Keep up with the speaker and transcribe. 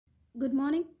Good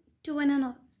morning to one and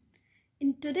all.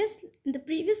 In the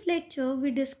previous lecture,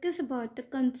 we discussed about the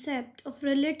concept of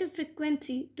relative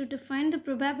frequency to define the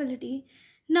probability.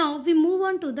 Now we move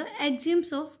on to the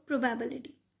axioms of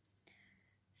probability.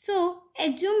 So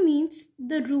axiom means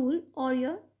the rule or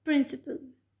your principle.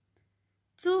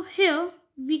 So here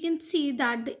we can see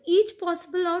that each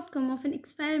possible outcome of an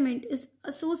experiment is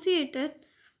associated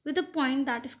with a point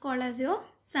that is called as your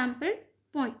sample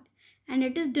point, and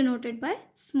it is denoted by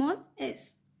small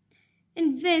s.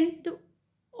 And when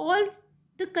all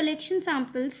the collection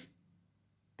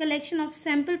of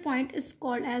sample point is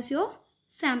called as your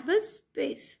sample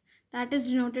space, that is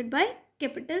denoted by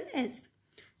capital S.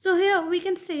 So here we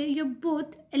can say your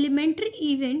both elementary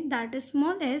event, that is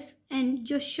small s, and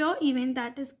your sure event,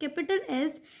 that is capital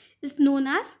S, is known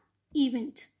as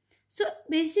events. So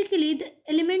basically the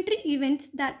elementary events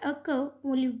that occur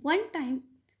only one time,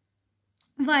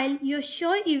 while your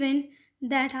sure event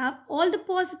that have all the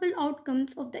possible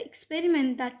outcomes of the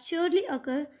experiment that surely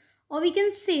occur, or we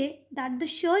can say that the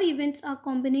sure events are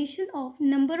combination of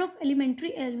number of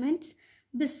elementary elements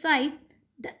beside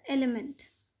the element.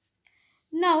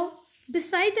 Now,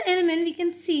 beside the element, we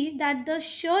can see that the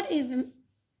sure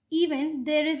event,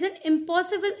 there is an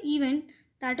impossible event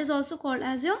that is also called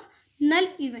as your null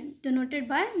event, denoted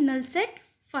by null set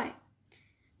phi.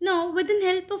 Now, with the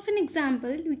help of an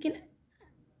example, we can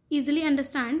easily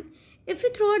understand. If we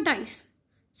throw a dice,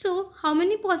 so how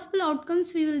many possible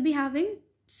outcomes we will be having?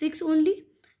 6 only.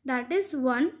 That is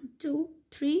 1, 2,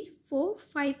 3, 4,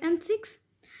 5 and 6.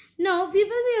 Now, we will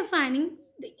be assigning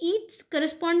each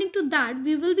corresponding to that,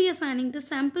 we will be assigning the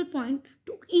sample point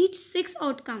to each 6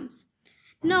 outcomes.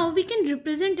 Now we can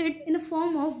represent it in a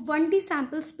form of 1D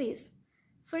sample space.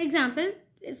 For example,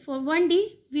 for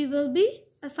 1D we will be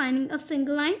assigning a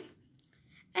single line,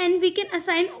 and we can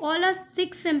assign all our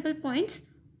 6 sample points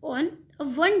on a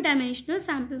one-dimensional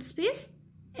sample space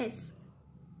S.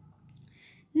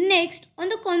 Next, on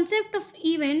the concept of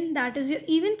event, that is your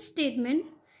event statement.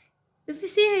 If we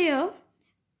see here,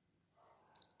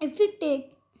 if we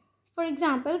take, for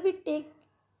example,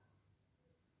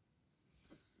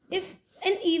 if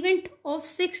an event of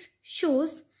 6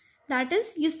 shows, that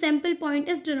is your sample point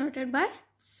is denoted by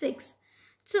 6.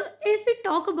 So if we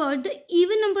talk about the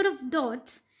even number of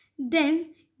dots,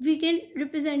 then we can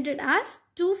represent it as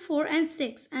 2, 4 and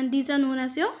 6, and these are known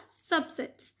as your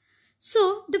subsets.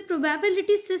 So the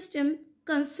probability system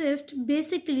consists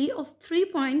basically of 3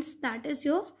 points, that is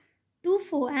your 2,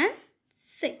 4 and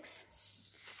 6.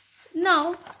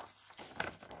 Now,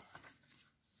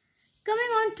 coming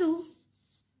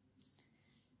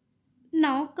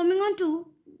on to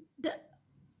the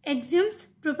axioms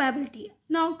probability.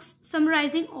 Now,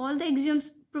 summarizing all the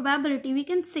axioms probability, we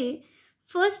can say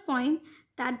first point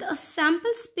that the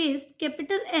sample space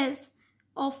capital S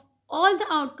of all the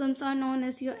outcomes are known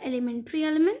as your elementary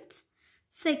elements.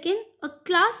 Second, a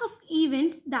class of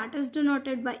events that is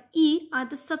denoted by E are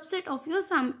the subset of your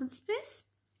sample space.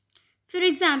 For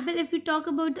example, if we talk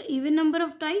about the even number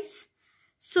of dice,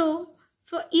 so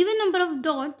for even number of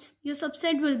dots, your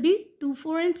subset will be 2,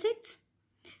 4 and 6.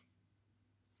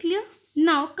 Clear?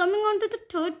 Now coming on to the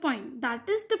third point, that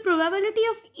is the probability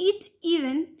of each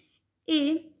event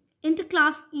A in the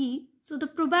class E. So the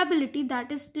probability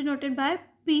that is denoted by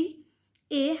P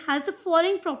A has the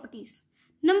following properties.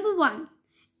 Number 1,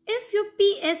 if your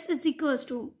PS is equals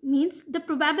to, means the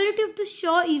probability of the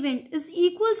sure event is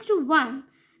equals to 1,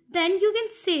 then you can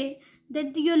say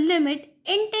that your limit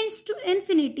n tends to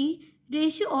infinity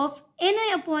ratio of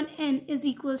ni upon n is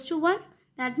equals to 1.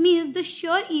 That means the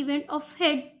sure event of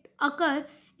head occur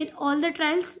in all the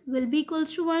trials will be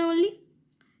equals to 1 only.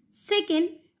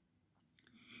 Second,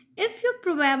 if your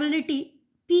probability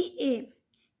PA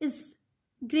is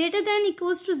greater than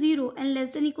equals to 0 and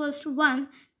less than equals to 1,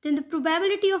 then the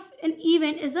probability of an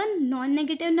event is a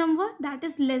non-negative number, that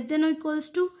is less than or equals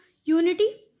to unity.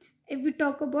 If we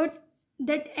talk about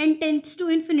that n tends to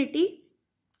infinity,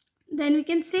 then we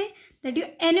can say that your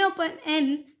n upon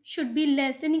n should be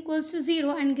less than equals to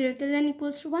 0 and greater than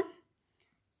equals to 1.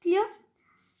 Clear?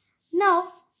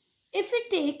 Now, if we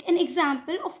take an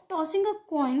example of tossing a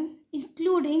coin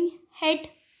including head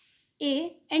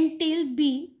A and tail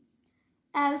B,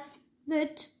 as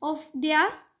which of they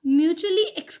are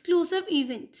mutually exclusive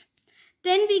events,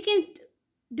 then we can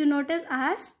denote it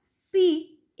as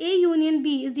P A union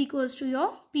B is equals to your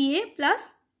PA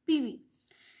plus PB.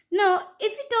 Now,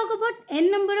 if we talk about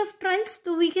n number of trials,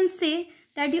 so we can say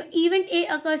that your event A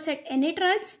occurs at NA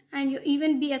trials and your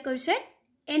event B occurs at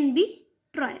NB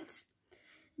trials.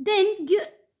 Then your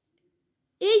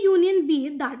A union B,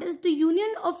 that is the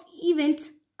union of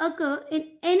events occur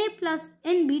in NA plus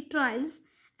NB trials,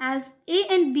 as A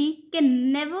and B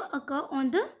can never occur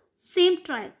on the same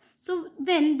trial. So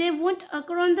when they won't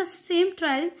occur on the same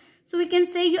trial, so we can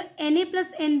say your Na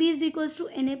plus Nb is equals to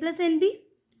Na plus Nb.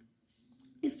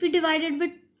 If we divide it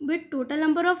with total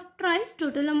number of tries,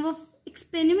 total number of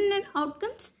experiment and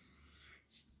outcomes,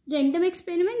 random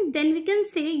experiment, then we can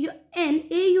say your N,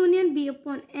 A union B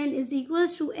upon N is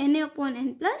equals to Na upon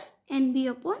N plus Nb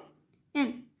upon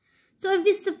N. So if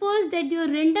we suppose that your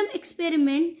random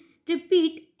experiment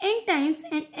repeat n times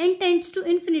and n tends to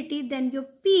infinity, then your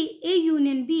P A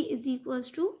union B is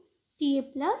equals to Ta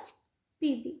plus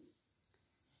Pb.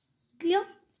 Clear?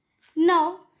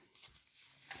 Now,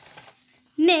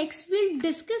 next we'll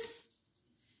discuss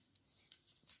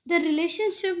the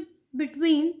relationship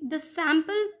between the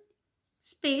sample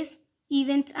space,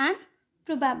 events and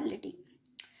probability.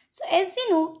 So as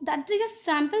we know that your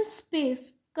sample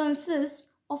space consists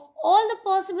of all the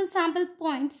possible sample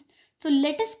points. So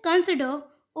let us consider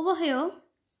over here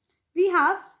we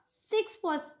have six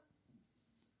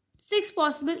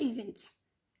possible events.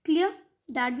 Clear?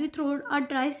 That we throw our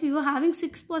dice, we were having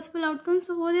 6 possible outcomes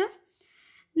over there.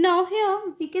 Now here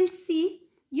we can see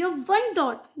your one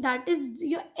dot, that is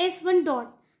your S1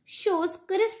 dot, shows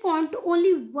correspond to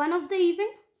only one of the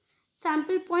event,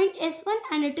 sample point S1,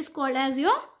 and it is called as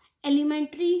your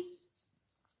elementary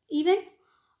event.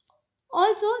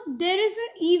 Also there is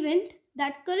an event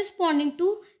that corresponding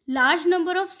to large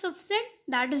number of subset,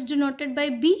 that is denoted by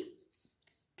B.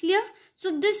 Clear?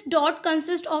 So this dot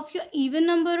consists of your even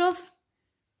number of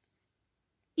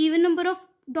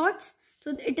dots.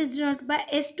 So it is denoted by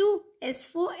S2,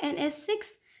 S4 and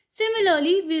S6.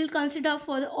 Similarly, we will consider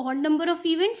for the odd number of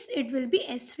events, it will be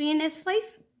S3 and S5.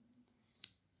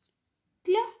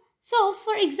 Clear? So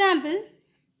for example,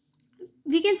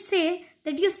 we can say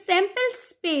that your sample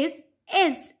space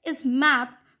S is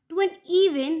mapped to an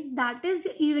event, that is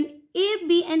event A,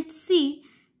 B and C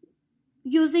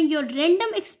using your random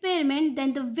experiment,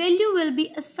 then the value will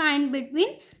be assigned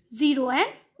between 0 and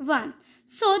 1.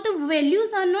 So the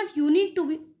values are not unique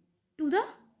to the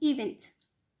events.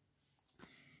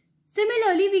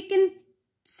 Similarly, we can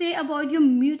say about your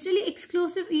mutually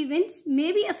exclusive events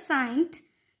may be assigned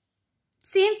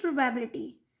same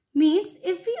probability. Means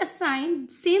if we assign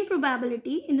same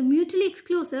probability in the mutually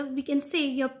exclusive, we can say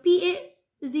your PA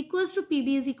is equals to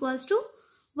PB is equals to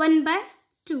 1 by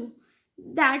 2.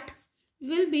 That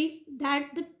will be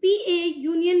that the PA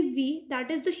union V, that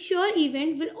is the sure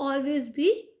event, will always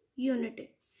be united.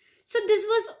 So this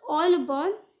was all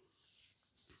about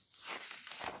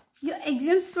your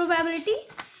axioms probability.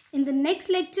 In the next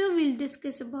lecture, we'll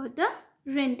discuss about the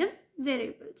random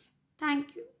variables.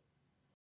 Thank you.